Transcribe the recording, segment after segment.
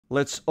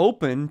Let's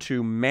open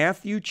to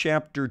Matthew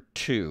chapter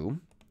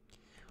 2.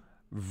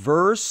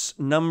 Verse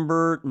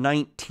number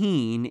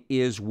 19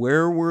 is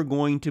where we're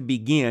going to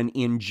begin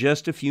in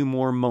just a few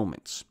more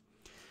moments.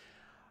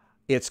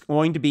 It's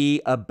going to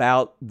be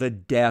about the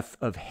death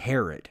of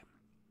Herod.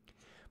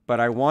 But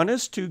I want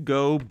us to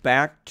go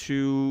back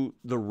to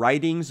the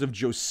writings of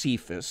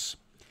Josephus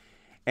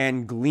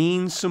and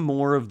glean some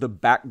more of the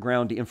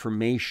background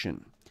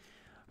information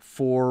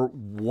for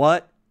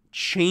what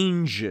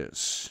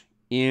changes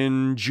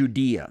in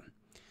Judea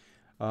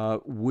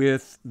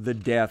with the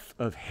death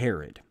of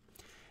Herod.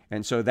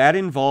 And so that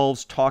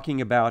involves talking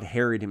about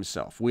Herod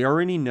himself. We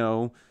already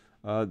know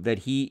that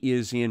he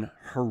is in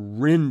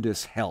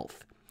horrendous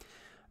health.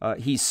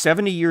 He's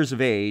 70 years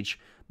of age,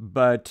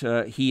 but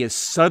he has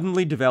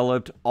suddenly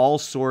developed all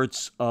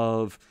sorts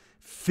of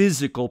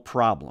physical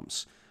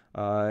problems.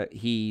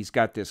 He's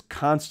got this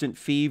constant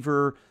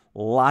fever,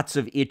 lots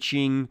of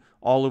itching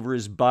all over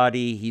his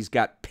body. He's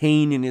got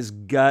pain in his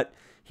gut.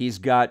 He's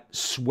got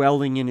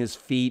swelling in his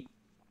feet.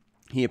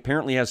 He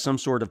apparently has some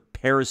sort of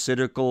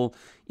parasitical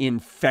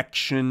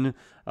infection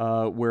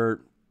where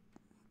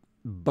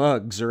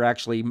worms are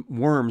actually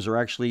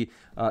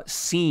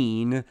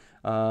seen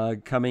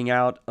coming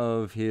out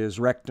of his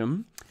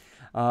rectum,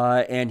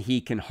 and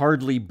he can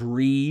hardly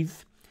breathe.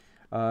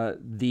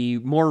 The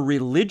more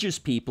religious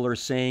people are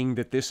saying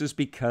that this is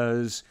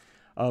because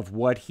of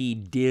what he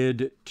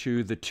did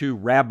to the 2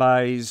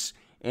 rabbis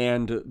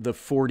and the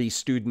 40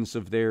 students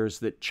of theirs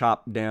that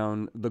chopped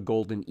down the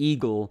golden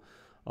eagle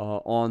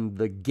on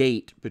the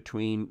gate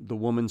between the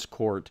woman's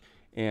court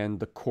and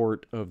the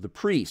court of the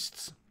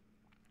priests.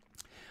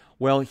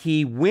 Well,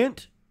 he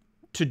went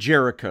to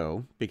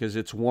Jericho because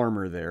it's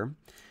warmer there,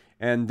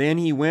 and then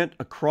he went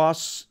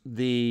across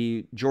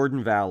the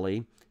Jordan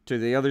Valley to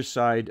the other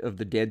side of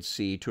the Dead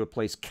Sea to a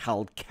place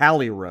called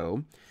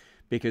Caliro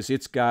because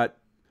it's got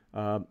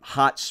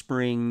hot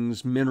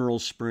springs, mineral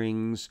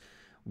springs,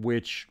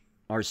 which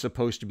are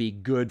supposed to be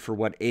good for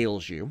what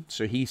ails you.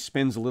 So he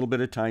spends a little bit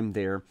of time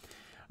there.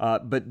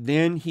 But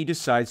then he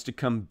decides to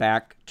come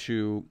back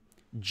to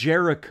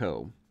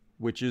Jericho,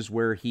 which is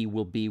where he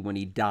will be when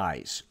he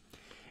dies.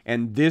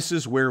 And this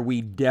is where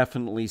we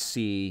definitely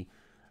see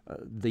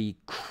the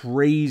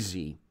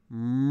crazy,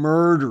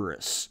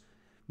 murderous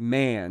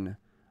man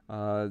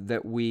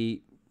that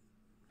we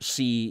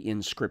see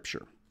in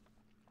Scripture.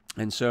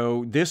 And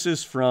so this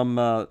is from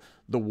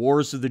The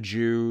Wars of the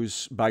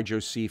Jews by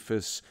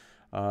Josephus,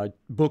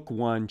 Book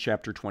 1,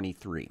 Chapter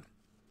 23.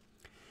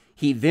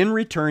 He then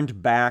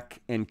returned back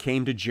and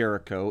came to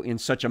Jericho in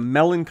such a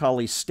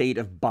melancholy state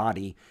of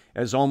body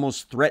as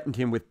almost threatened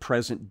him with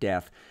present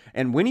death.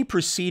 And when he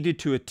proceeded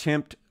to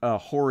attempt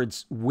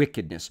Herod's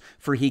wickedness,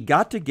 for he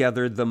got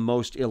together the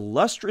most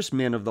illustrious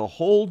men of the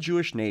whole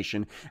Jewish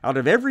nation out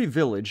of every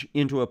village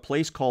into a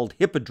place called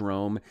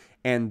Hippodrome,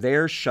 and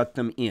there shut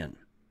them in.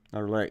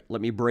 All right, let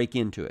me break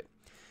into it.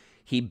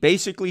 He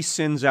basically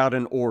sends out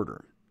an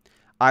order.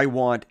 I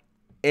want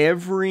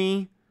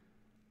every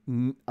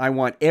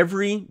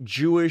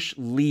Jewish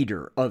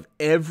leader of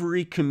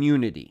every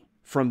community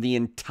from the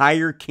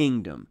entire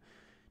kingdom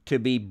to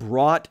be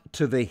brought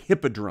to the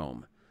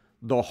Hippodrome,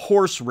 the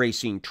horse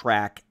racing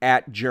track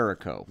at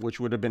Jericho, which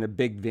would have been a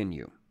big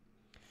venue.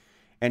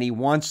 And he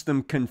wants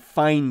them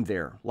confined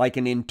there like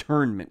an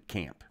internment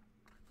camp.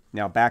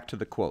 Now back to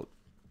the quote.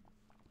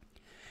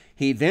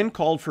 He then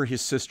called for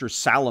his sister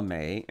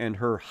Salome and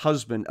her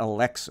husband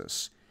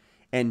Alexis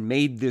and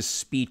made this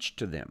speech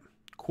to them.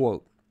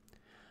 Quote,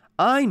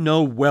 I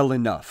know well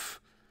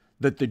enough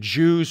that the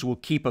Jews will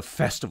keep a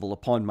festival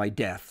upon my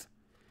death.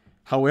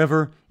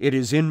 However, it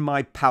is in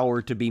my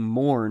power to be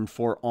mourned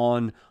for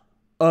on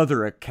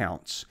other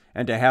accounts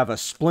and to have a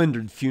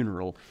splendid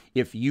funeral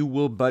if you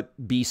will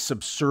but be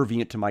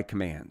subservient to my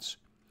commands.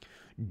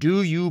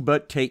 Do you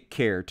but take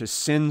care to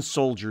send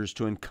soldiers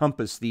to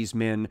encompass these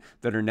men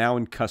that are now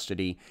in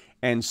custody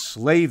and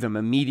slay them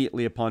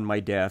immediately upon my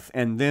death,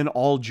 and then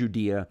all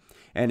Judea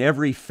and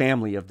every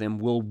family of them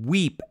will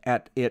weep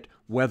at it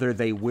whether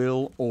they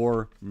will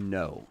or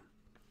no.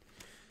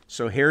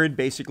 So Herod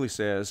basically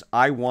says,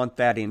 I want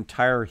that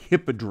entire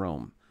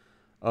hippodrome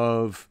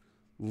of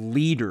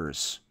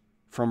leaders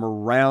from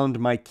around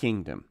my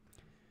kingdom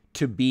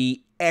to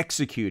be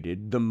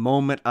executed the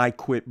moment I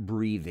quit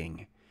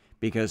breathing,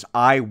 because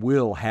I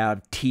will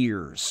have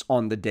tears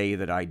on the day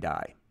that I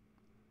die.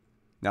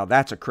 Now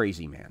that's a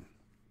crazy man.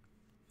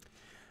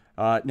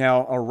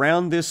 Now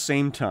around this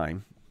same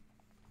time,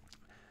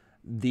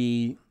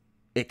 the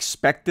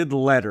expected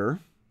letter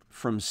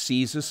from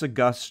Caesar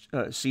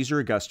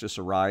Augustus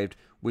arrived,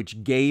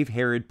 which gave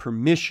Herod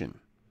permission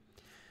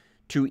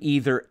to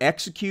either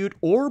execute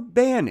or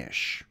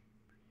banish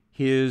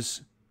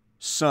his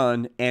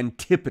son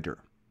Antipater.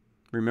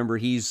 Remember,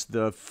 he's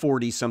the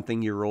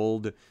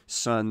 40-something-year-old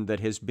son that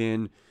has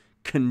been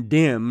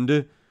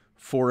condemned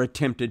for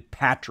attempted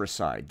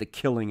patricide, the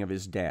killing of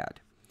his dad.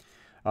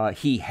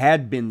 He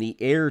had been the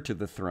heir to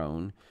the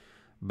throne,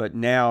 but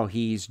now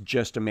he's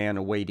just a man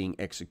awaiting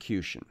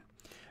execution.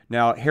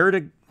 Now,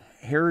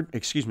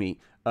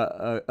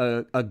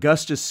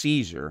 Augustus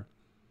Caesar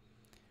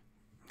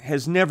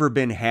has never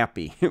been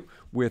happy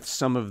with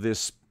some of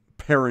this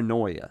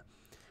paranoia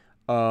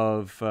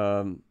of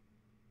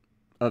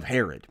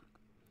Herod.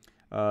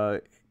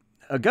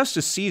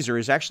 Augustus Caesar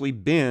has actually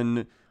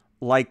been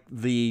like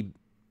the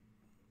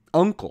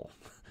uncle,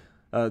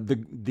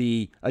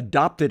 the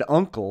adopted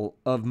uncle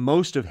of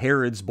most of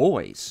Herod's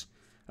boys.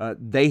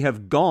 They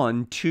have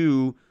gone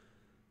to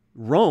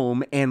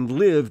Rome and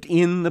lived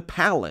in the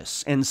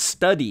palace and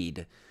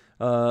studied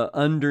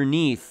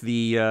underneath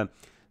the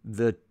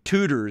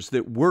tutors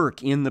that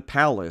work in the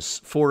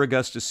palace for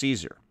Augustus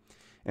Caesar.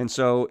 And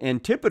so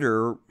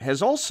Antipater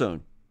has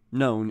also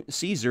known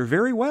Caesar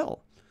very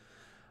well.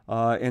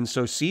 And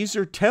so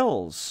Caesar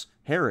tells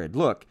Herod,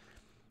 look,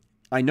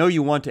 I know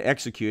you want to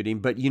execute him,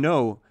 but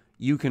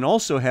you can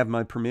also have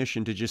my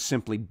permission to just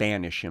simply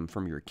banish him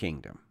from your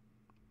kingdom.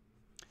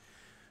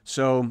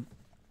 So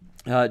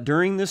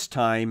during this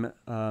time,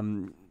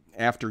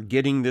 after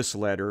getting this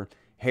letter,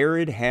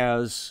 Herod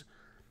has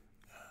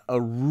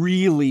a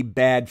really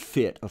bad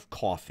fit of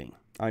coughing.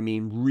 I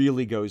mean,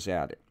 really goes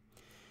at it.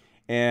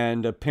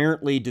 And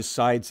apparently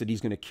decides that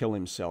he's going to kill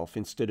himself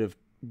instead of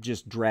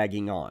just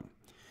dragging on.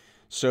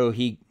 So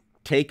he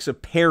takes a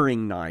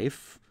paring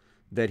knife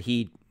that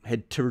he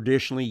had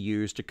traditionally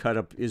used to cut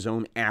up his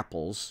own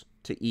apples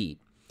to eat.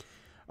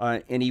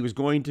 And he was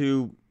going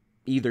to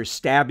either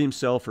stab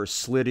himself or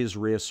slit his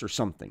wrists or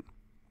something.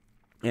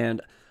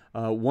 And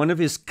one of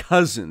his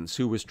cousins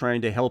who was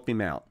trying to help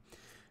him out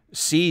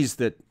sees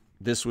that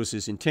this was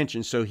his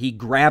intention, so he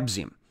grabs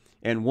him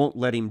and won't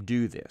let him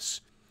do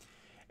this.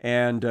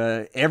 And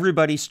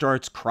everybody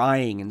starts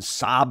crying and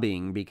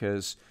sobbing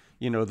because,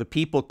 the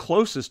people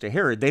closest to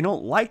Herod, they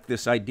don't like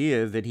this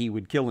idea that he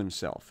would kill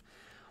himself.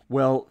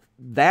 Well,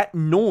 that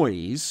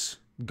noise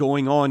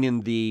going on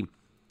in the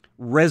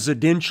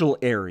residential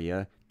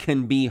area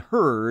can be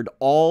heard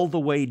all the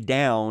way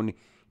down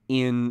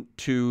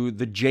into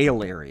the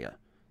jail area,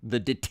 the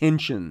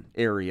detention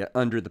area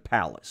under the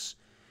palace.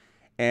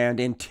 And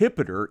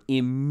Antipater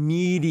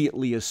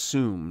immediately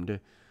assumed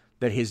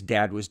that his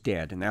dad was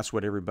dead, and that's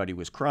what everybody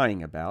was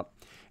crying about.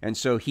 And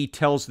so he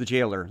tells the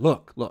jailer,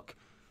 look,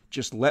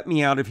 just let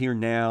me out of here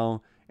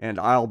now, and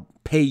I'll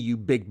pay you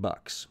big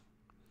bucks.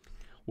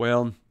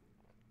 Well,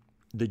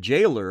 the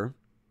jailer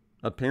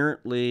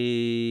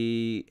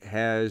apparently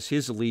has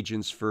his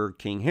allegiance for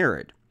King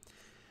Herod,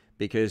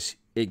 because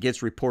it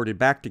gets reported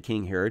back to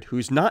King Herod,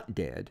 who's not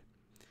dead.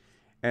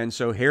 And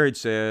so Herod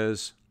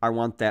says, I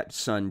want that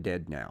son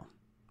dead now.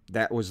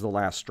 That was the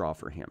last straw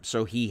for him.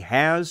 So he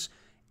has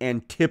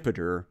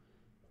Antipater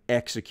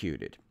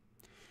executed.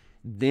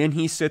 Then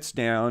he sits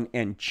down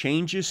and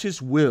changes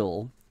his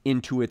will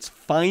into its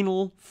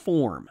final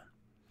form.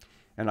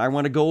 And I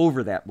want to go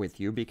over that with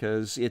you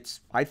because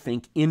it's, I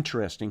think,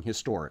 interesting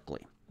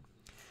historically.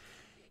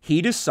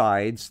 He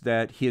decides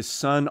that his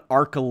son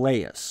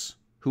Archelaus,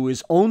 who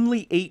is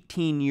only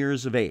 18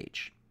 years of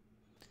age,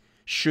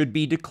 should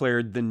be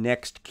declared the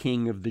next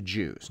king of the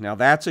Jews. Now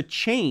that's a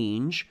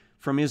change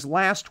from his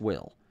last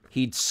will.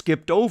 He'd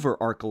skipped over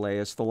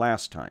Archelaus the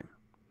last time.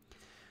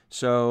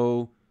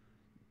 So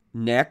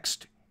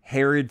next,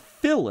 Herod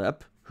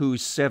Philip,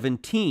 who's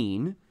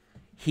 17,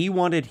 he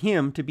wanted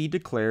him to be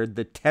declared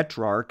the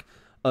tetrarch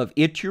of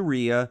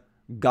Iturea,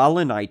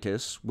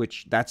 Gaulonitis,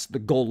 which that's the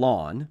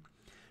Golan,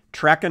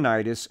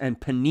 Trachonitis,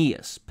 and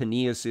Paneas.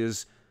 Paneas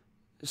is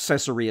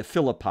Caesarea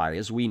Philippi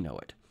as we know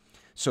it.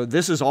 So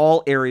this is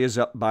all areas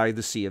up by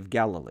the Sea of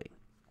Galilee.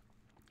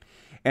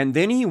 And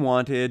then he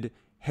wanted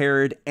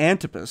Herod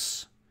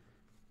Antipas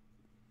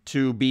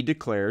to be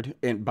declared,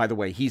 and by the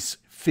way, he's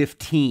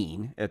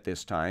 15 at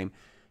this time,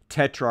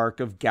 tetrarch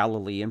of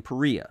Galilee and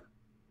Perea.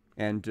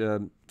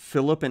 And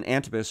Philip and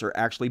Antipas are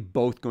actually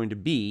both going to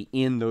be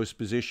in those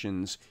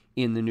positions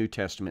in the New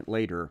Testament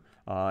later,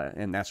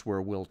 and that's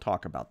where we'll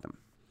talk about them.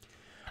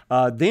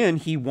 Then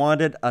he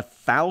wanted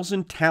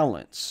 1,000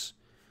 talents.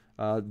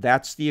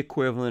 That's the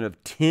equivalent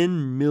of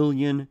 10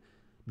 million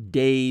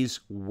days'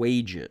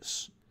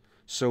 wages.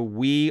 So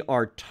we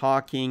are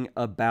talking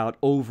about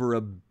over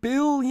 $1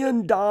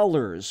 billion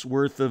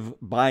worth of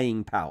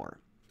buying power.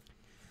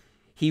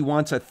 He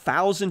wants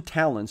 1,000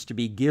 talents to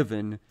be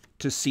given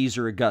to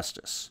Caesar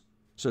Augustus.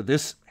 So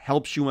this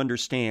helps you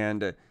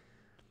understand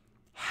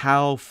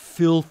how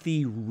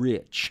filthy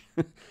rich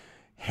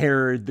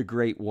Herod the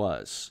Great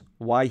was,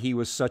 why he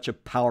was such a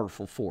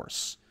powerful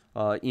force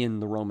in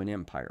the Roman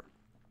Empire.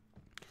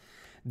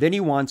 Then he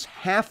wants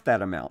half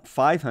that amount,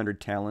 500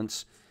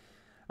 talents,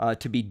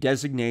 to be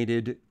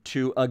designated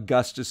to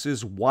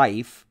Augustus's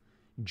wife,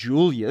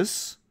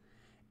 Julius,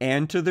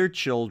 and to their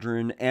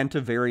children, and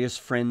to various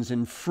friends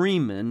and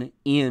freemen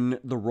in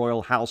the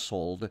royal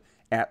household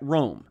at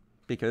Rome,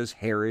 because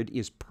Herod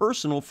is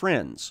personal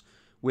friends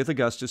with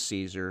Augustus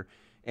Caesar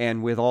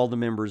and with all the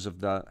members of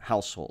the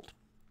household.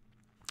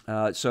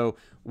 So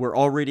we're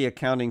already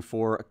accounting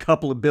for a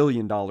couple of $2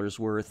 billion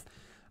worth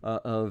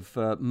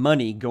of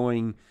money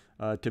going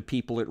to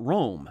people at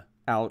Rome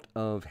out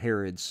of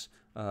Herod's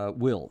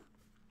will.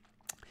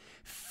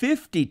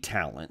 50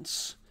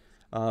 talents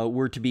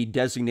were to be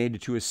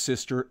designated to his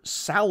sister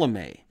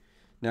Salome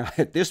Now,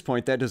 at this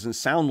point, that doesn't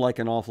sound like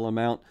an awful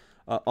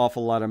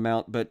lot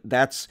amount, but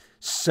that's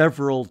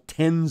several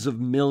tens of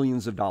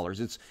millions of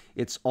dollars.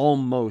 It's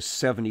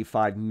almost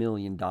 $75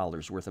 million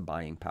worth of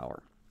buying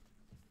power.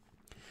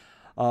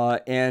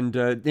 And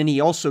then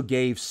he also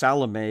gave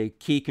Salome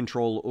key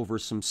control over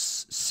some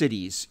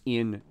cities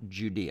in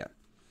Judea.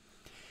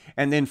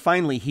 And then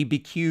finally, he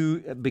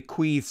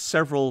bequeathed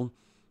several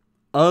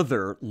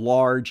other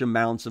large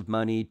amounts of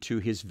money to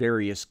his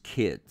various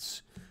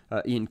kids,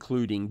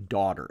 including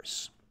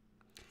daughters.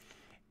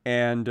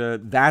 And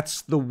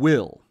that's the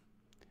will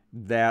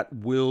that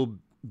will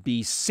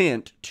be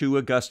sent to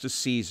Augustus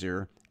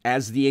Caesar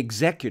as the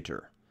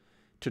executor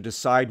to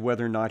decide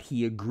whether or not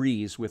he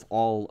agrees with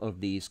all of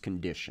these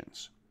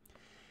conditions.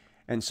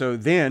 And so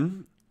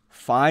then,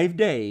 5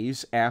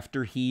 days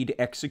after he'd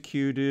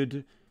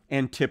executed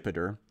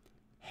Antipater,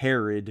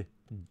 Herod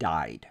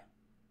died.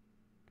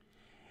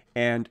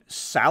 And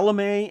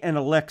Salome and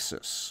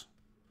Alexis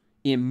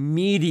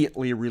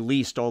immediately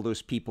released all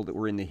those people that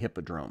were in the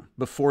hippodrome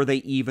before they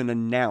even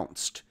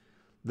announced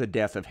the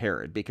death of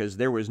Herod, because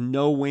there was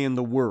no way in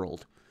the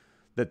world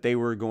that they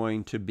were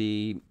going to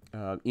be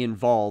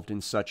involved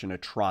in such an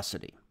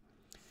atrocity.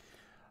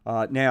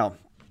 Now,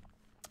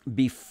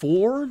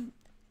 before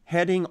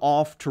heading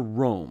off to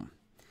Rome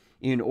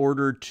in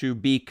order to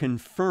be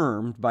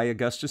confirmed by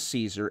Augustus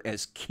Caesar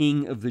as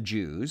King of the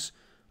Jews,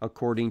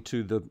 according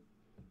to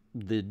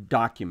the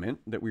document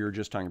that we were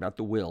just talking about,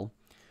 the will,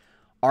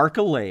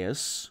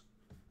 Archelaus,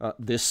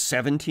 this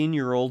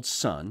 17-year-old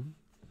son,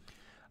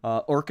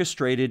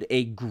 orchestrated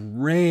a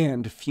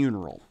grand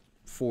funeral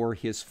for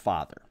his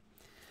father.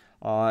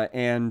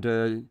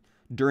 And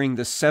during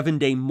the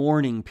 7-day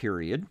mourning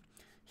period,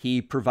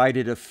 he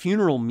provided a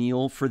funeral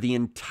meal for the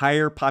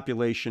entire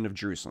population of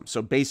Jerusalem.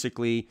 So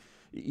basically,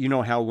 you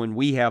know how when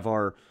we have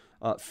our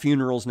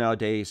funerals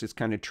nowadays, it's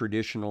kind of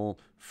traditional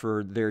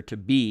for there to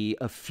be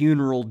a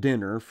funeral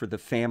dinner for the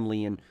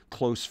family and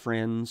close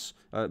friends,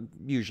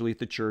 usually at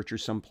the church or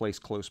someplace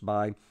close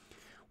by.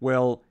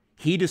 Well,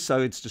 he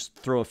decides to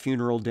throw a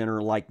funeral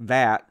dinner like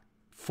that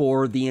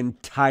for the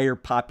entire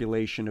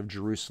population of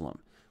Jerusalem.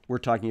 We're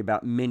talking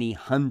about many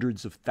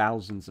hundreds of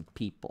thousands of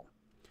people.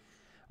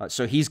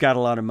 So he's got a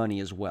lot of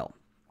money as well.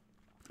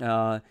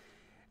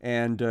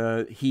 And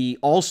he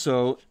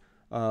also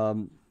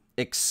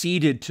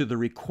acceded to the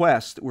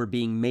requests that were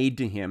being made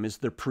to him as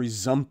the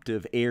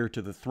presumptive heir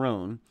to the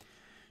throne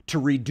to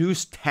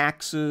reduce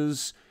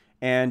taxes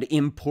and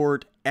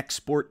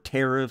import-export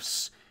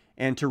tariffs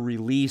and to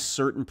release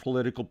certain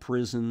political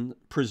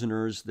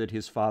prisoners that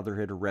his father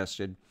had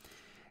arrested.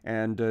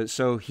 And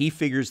so he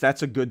figures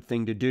that's a good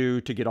thing to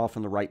do to get off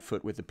on the right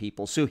foot with the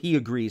people. So he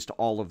agrees to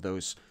all of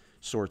those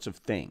sorts of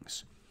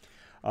things.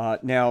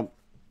 Now,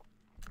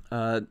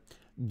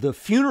 the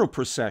funeral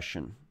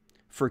procession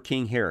for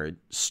King Herod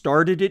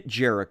started at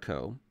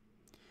Jericho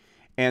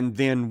and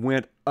then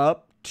went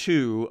up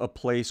to a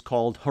place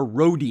called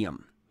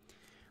Herodium,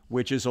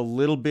 which is a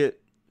little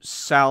bit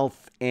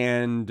south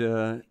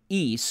and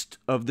east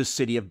of the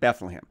city of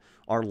Bethlehem.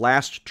 Our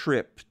last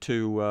trip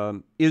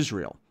to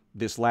Israel,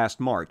 this last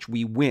March,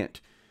 we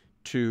went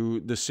to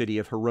the city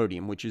of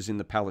Herodium, which is in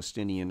the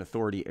Palestinian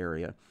Authority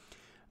area,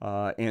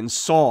 and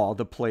saw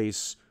the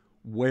place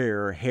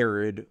where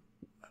Herod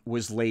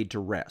was laid to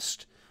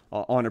rest.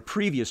 On a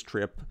previous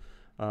trip,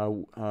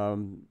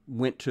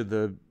 went to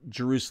the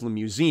Jerusalem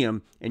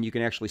Museum, and you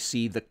can actually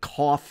see the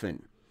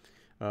coffin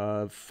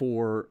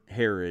for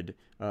Herod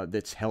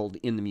that's held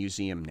in the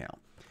museum now.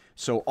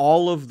 So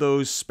all of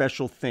those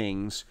special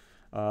things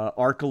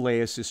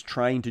Archelaus is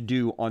trying to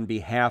do on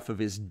behalf of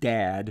his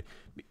dad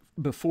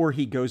before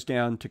he goes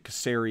down to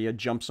Caesarea,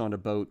 jumps on a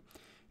boat,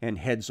 and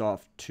heads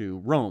off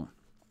to Rome.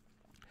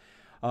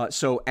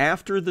 So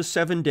after the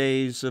 7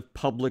 days of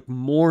public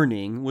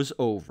mourning was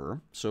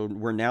over, so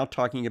we're now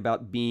talking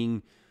about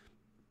being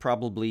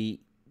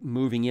probably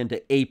moving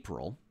into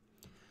April,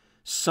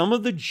 some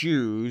of the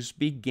Jews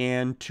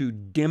began to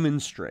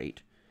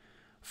demonstrate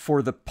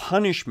for the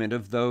punishment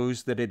of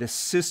those that had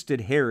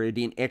assisted Herod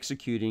in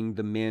executing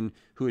the men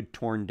who had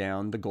torn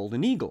down the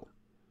Golden Eagle.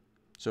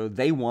 So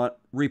they want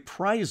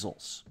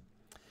reprisals.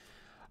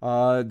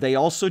 They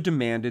also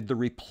demanded the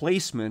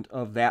replacement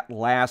of that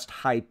last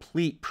high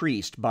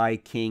priest by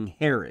King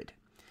Herod.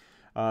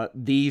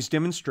 These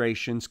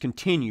demonstrations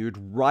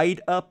continued right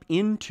up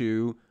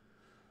into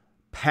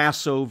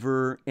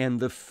Passover and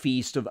the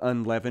Feast of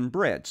Unleavened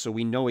Bread. So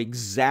we know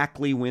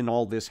exactly when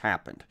all this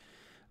happened.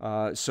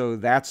 So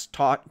that's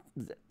taught.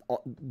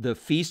 The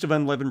Feast of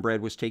Unleavened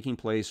Bread was taking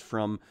place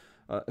from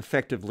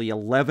effectively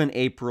 11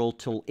 April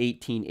till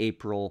 18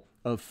 April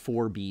of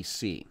 4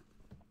 BC.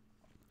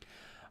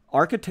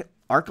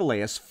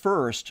 Archelaus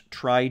first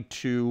tried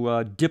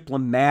to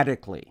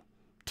diplomatically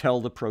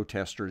tell the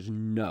protesters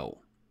no,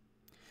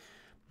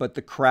 but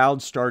the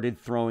crowd started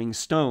throwing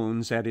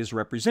stones at his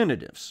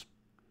representatives.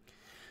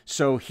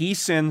 So he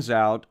sends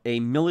out a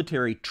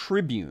military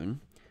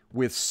tribune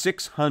with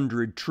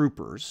 600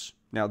 troopers.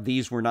 Now,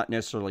 these were not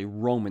necessarily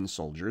Roman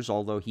soldiers,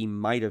 although he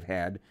might have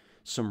had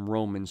some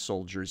Roman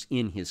soldiers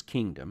in his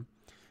kingdom.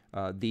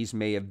 These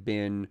may have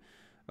been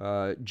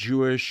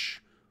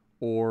Jewish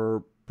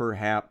or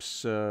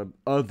perhaps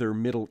other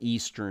Middle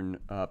Eastern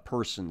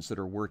persons that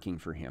are working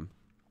for him.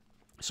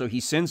 So he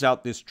sends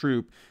out this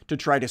troop to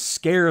try to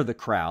scare the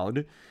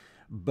crowd,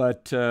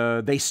 but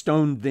they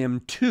stoned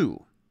them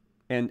too,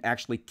 and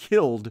actually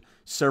killed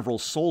several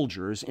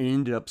soldiers and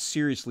ended up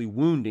seriously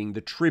wounding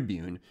the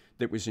tribune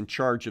that was in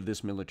charge of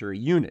this military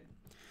unit.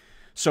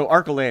 So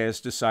Archelaus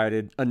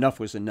decided enough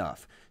was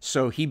enough.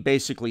 So he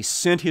basically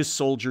sent his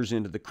soldiers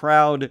into the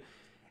crowd,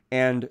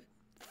 and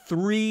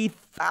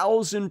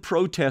 3,000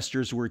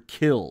 protesters were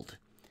killed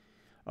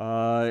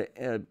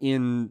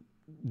in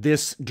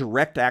this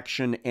direct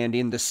action and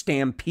in the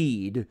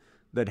stampede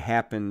that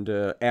happened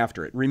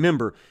after it.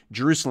 Remember,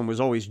 Jerusalem was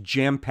always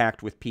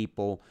jam-packed with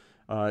people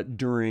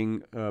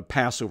during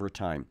Passover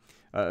time.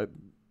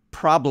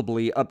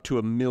 Probably up to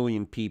 1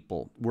 million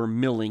people were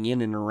milling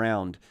in and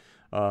around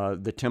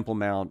the Temple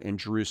Mount in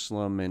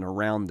Jerusalem and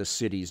around the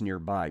cities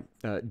nearby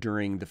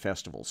during the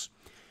festivals.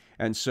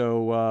 And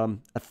so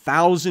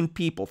 1,000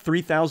 people,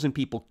 3,000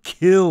 people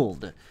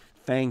killed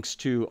thanks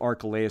to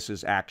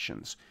Archelaus's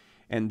actions.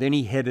 And then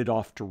he headed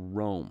off to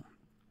Rome.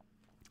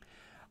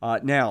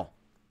 Now,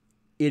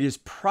 it is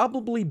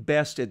probably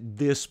best at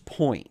this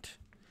point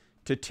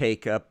to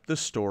take up the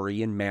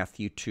story in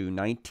Matthew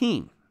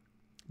 2:19,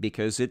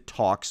 because it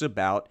talks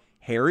about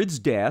Herod's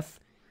death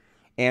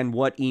and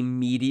what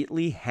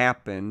immediately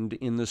happened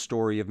in the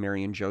story of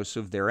Mary and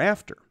Joseph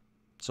thereafter.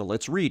 So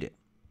let's read it.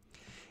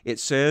 It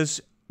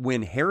says,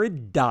 when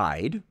Herod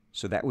died,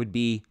 so that would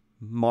be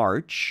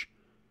March,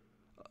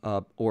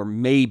 or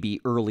maybe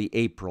early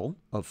April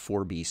of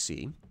 4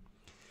 BC,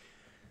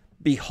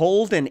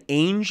 behold, an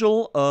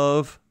angel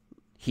of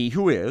he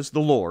who is, the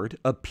Lord,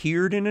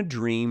 appeared in a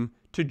dream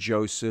to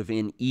Joseph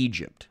in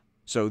Egypt.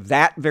 So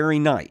that very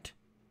night,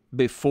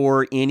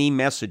 before any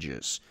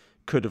messages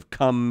could have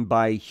come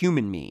by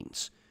human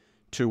means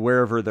to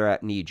wherever they're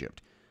at in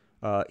Egypt,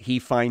 he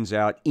finds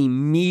out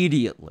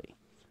immediately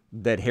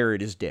that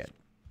Herod is dead.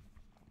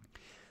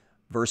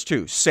 Verse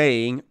 2,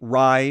 saying,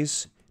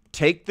 rise,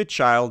 take the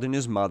child and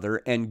his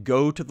mother, and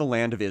go to the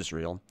land of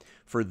Israel,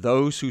 for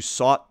those who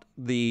sought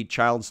the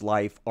child's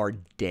life are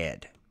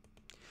dead.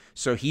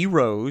 So he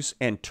rose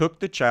and took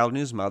the child and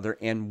his mother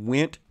and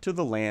went to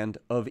the land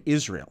of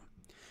Israel.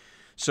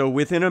 So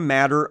within a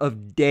matter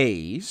of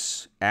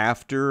days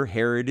after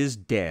Herod is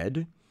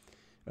dead,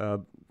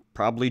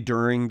 probably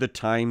during the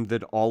time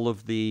that all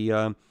of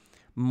the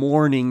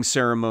mourning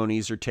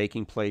ceremonies are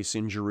taking place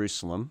in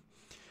Jerusalem,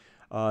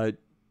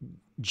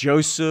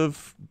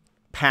 Joseph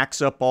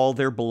packs up all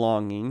their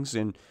belongings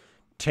and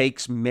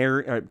takes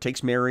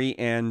Mary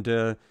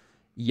and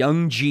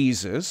young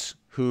Jesus,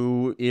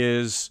 who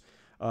is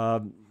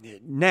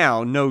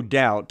now, no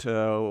doubt,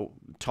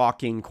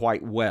 talking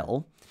quite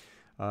well,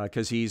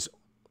 because he's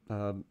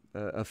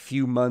a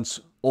few months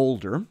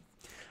older,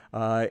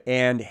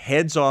 and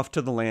heads off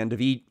to the land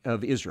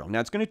of Israel.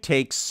 Now, it's going to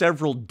take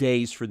several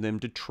days for them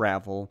to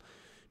travel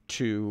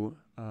to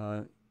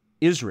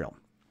Israel.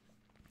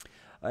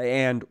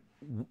 And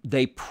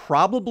they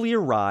probably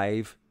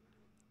arrive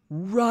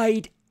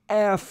right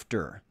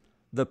after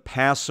the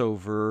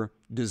Passover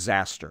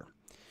disaster,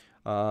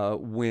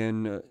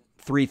 when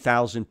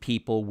 3,000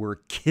 people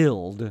were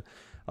killed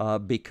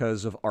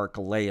because of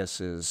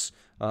Archelaus's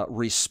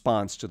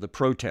response to the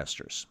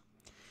protesters.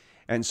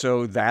 And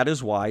so that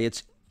is why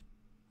it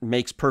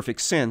makes perfect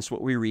sense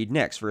what we read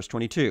next, verse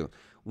 22.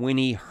 When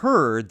he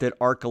heard that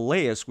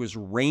Archelaus was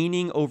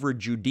reigning over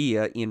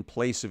Judea in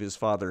place of his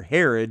father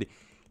Herod,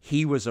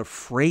 he was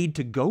afraid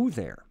to go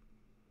there.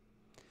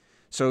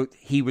 So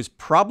he was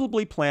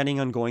probably planning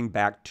on going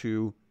back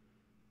to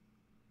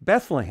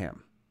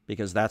Bethlehem,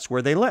 because that's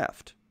where they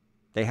left.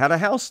 They had a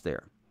house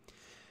there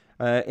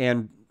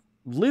and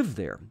lived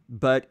there.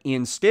 But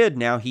instead,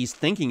 now he's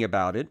thinking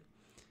about it.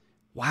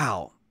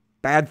 Wow,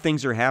 bad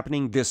things are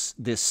happening.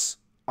 This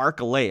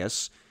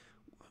Archelaus,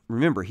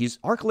 remember,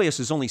 Archelaus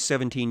is only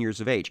 17 years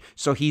of age.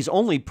 So he's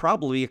only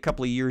probably a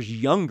couple of years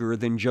younger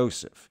than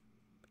Joseph,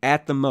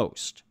 at the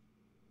most.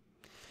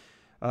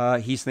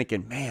 He's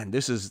thinking, man,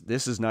 this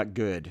is not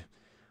good.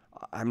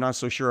 I'm not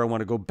so sure I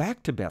want to go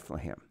back to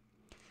Bethlehem.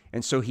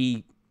 And so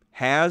he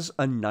has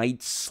a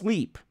night's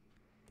sleep.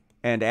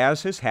 And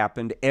as has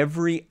happened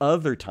every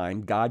other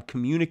time, God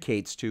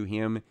communicates to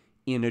him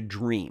in a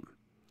dream.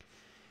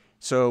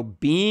 So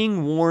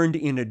being warned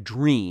in a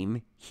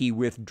dream, he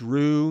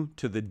withdrew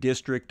to the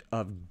district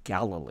of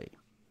Galilee.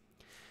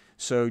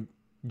 So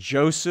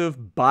Joseph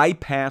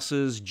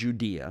bypasses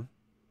Judea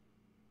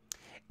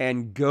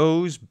and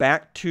goes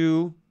back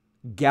to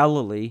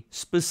Galilee,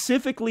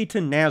 specifically to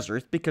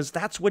Nazareth, because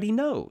that's what he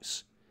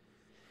knows,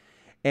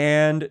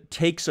 and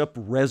takes up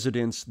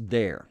residence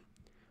there,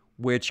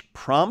 which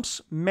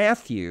prompts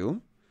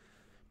Matthew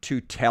to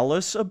tell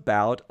us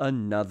about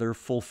another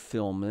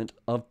fulfillment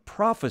of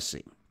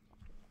prophecy.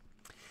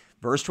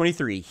 Verse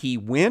 23, he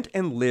went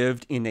and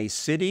lived in a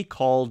city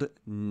called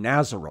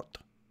Nazareth.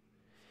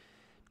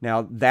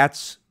 Now,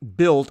 that's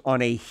built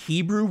on a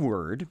Hebrew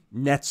word,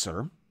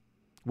 netzer,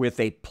 with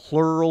a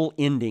plural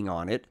ending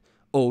on it,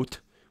 oath,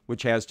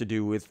 which has to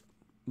do with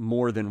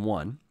more than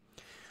one.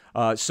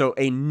 So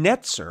a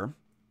netzer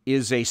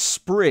is a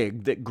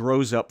sprig that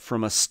grows up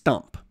from a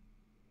stump.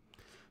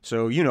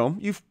 So,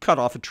 you've cut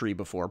off a tree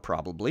before,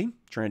 probably,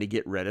 trying to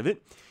get rid of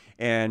it.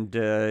 And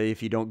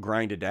if you don't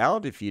grind it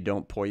out, if you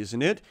don't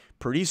poison it,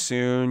 pretty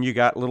soon you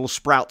got little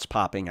sprouts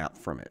popping out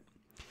from it.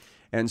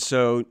 And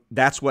so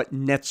that's what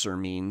netzer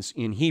means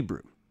in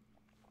Hebrew.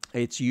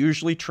 It's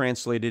usually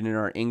translated in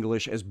our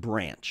English as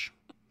branch.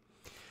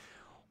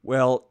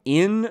 Well,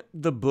 in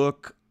the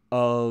book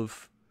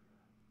of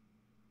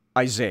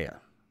Isaiah,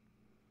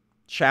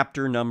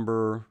 chapter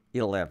number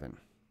 11,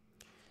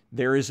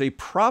 there is a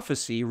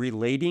prophecy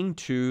relating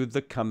to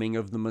the coming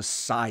of the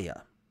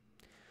Messiah,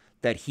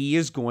 that he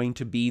is going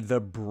to be the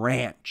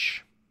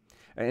branch.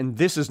 And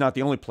this is not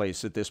the only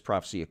place that this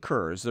prophecy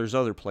occurs. There's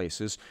other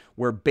places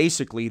where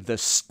basically the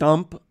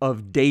stump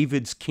of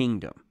David's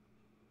kingdom,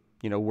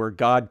 where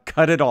God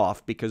cut it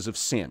off because of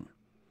sin,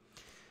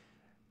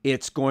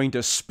 it's going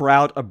to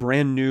sprout a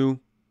brand new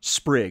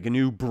sprig, a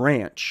new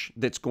branch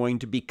that's going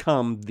to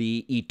become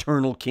the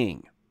eternal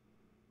king,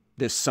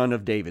 this son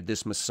of David,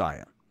 this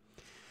Messiah.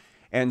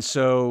 And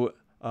so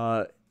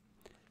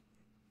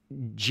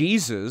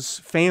Jesus'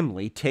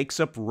 family takes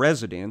up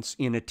residence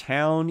in a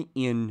town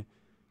in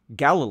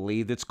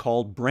Galilee that's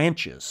called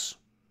Branches,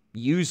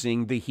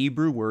 using the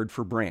Hebrew word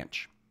for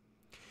branch.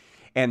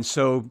 And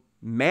so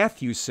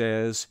Matthew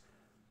says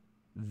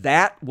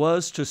that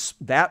was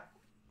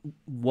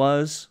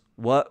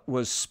what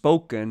was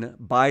spoken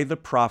by the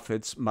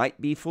prophets might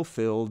be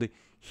fulfilled.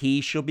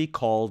 He shall be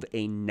called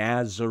a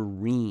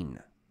Nazarene.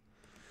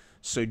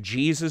 So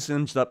Jesus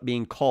ends up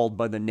being called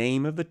by the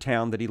name of the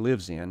town that he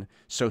lives in.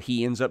 So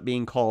he ends up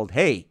being called,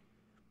 hey,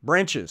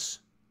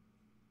 Branches,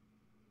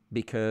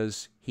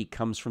 because he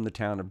comes from the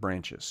town of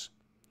Branches.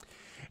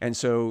 And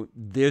so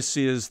this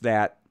is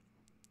that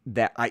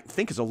I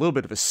think is a little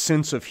bit of a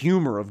sense of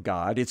humor of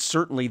God. It's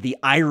certainly the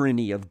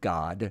irony of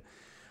God,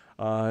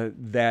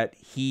 that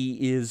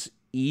he is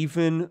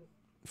even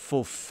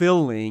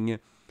fulfilling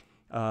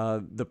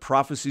the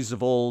prophecies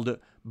of old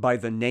by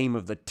the name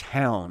of the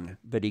town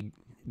that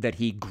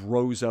he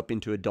grows up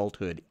into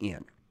adulthood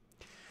in.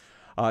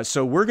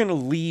 So we're going to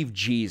leave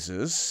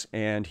Jesus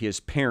and his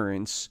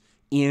parents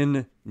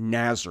in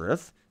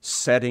Nazareth,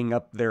 setting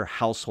up their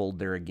household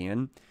there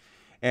again,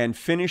 and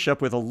finish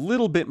up with a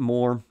little bit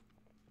more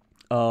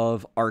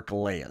of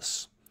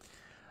Archelaus.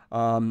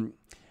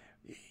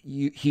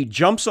 He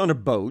jumps on a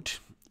boat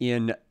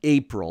in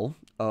April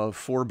of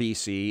 4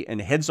 BC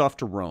and heads off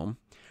to Rome.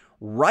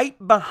 Right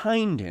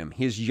behind him,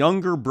 his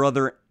younger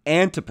brother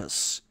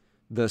Antipas,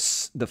 the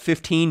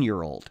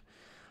 15-year-old,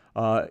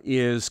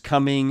 is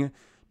coming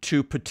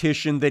to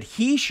petition that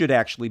he should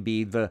actually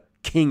be the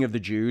king of the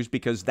Jews,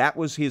 because that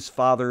was his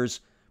father's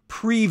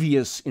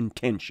previous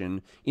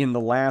intention in the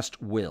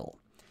last will.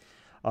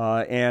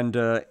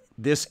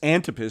 This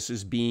Antipas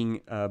is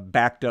being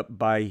backed up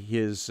by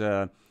his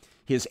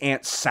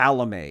Aunt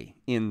Salome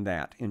in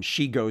that, and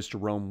she goes to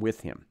Rome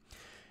with him.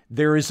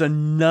 There is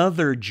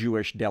another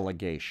Jewish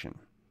delegation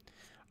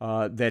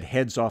that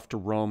heads off to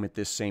Rome at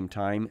this same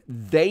time.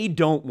 They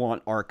don't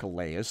want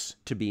Archelaus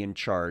to be in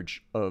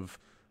charge of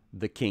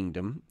the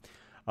kingdom.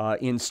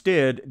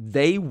 Instead,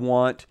 they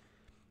want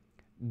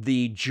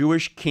the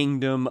Jewish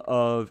kingdom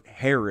of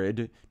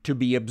Herod to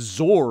be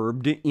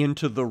absorbed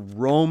into the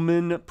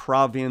Roman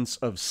province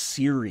of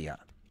Syria.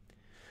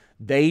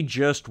 They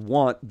just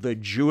want the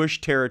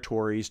Jewish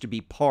territories to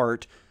be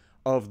part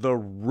of the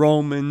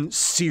Roman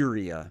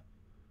Syria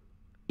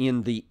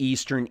in the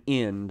eastern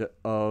end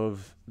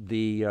of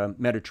the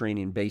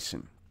Mediterranean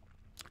basin.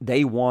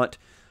 They don't want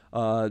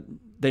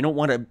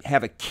to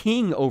have a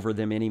king over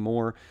them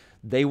anymore.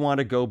 They want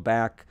to go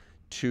back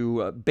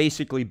to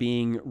basically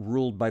being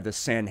ruled by the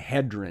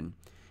Sanhedrin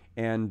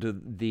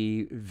and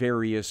the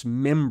various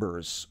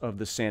members of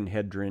the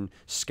Sanhedrin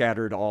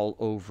scattered all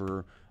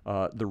over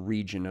the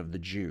region of the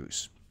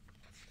Jews.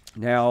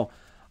 Now,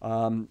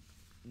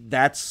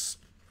 that's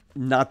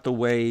not the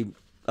way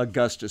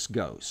Augustus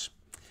goes.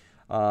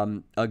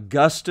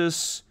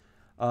 Augustus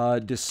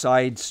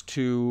decides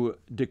to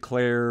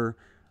declare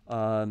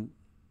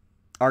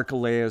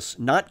Archelaus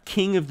not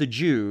king of the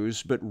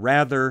Jews, but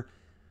rather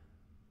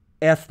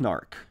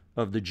ethnarch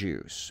of the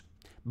Jews.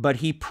 But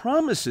he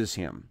promises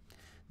him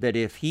that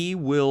if he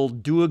will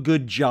do a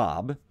good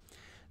job,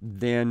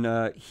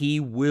 then he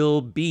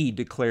will be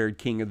declared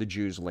king of the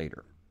Jews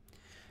later.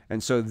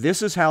 And so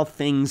this is how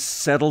things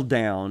settle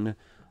down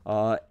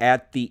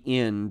at the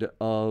end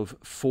of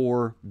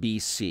 4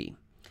 BC.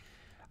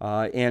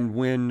 And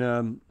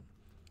when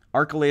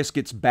Archelaus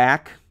gets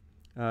back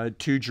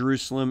to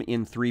Jerusalem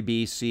in 3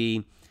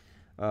 BC,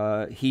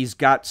 he's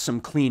got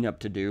some cleanup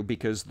to do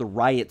because the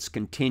riots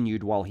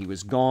continued while he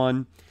was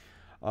gone.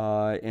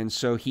 And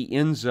so he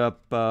ends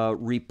up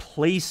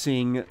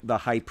replacing the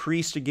high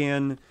priest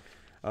again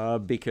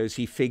because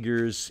he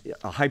figures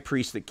a high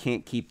priest that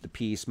can't keep the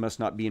peace must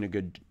not be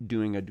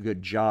doing a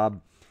good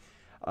job.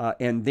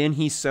 And then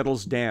he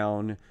settles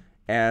down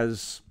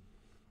as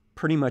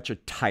pretty much a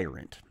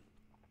tyrant.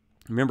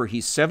 Remember,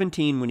 he's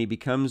 17 when he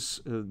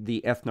becomes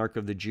the ethnarch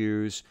of the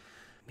Jews.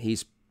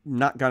 He's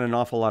not got an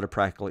awful lot of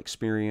practical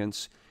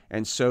experience,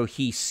 and so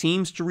he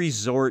seems to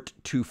resort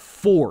to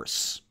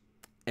force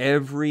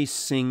every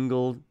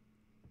single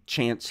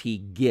chance he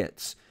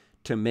gets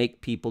to make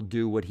people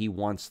do what he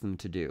wants them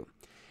to do.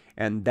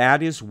 And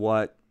that is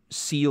what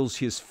seals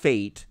his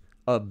fate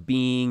of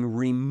being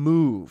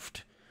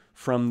removed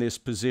from this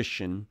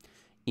position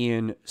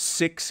in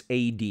 6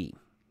 AD.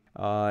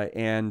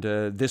 And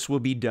this will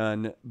be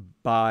done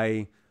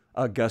by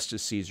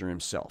Augustus Caesar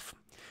himself.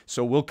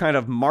 So we'll kind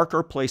of mark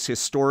our place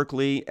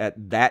historically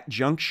at that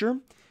juncture,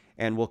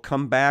 and we'll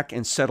come back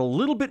and set a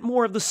little bit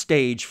more of the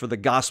stage for the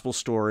gospel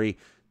story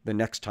the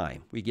next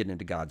time we get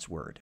into God's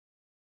Word.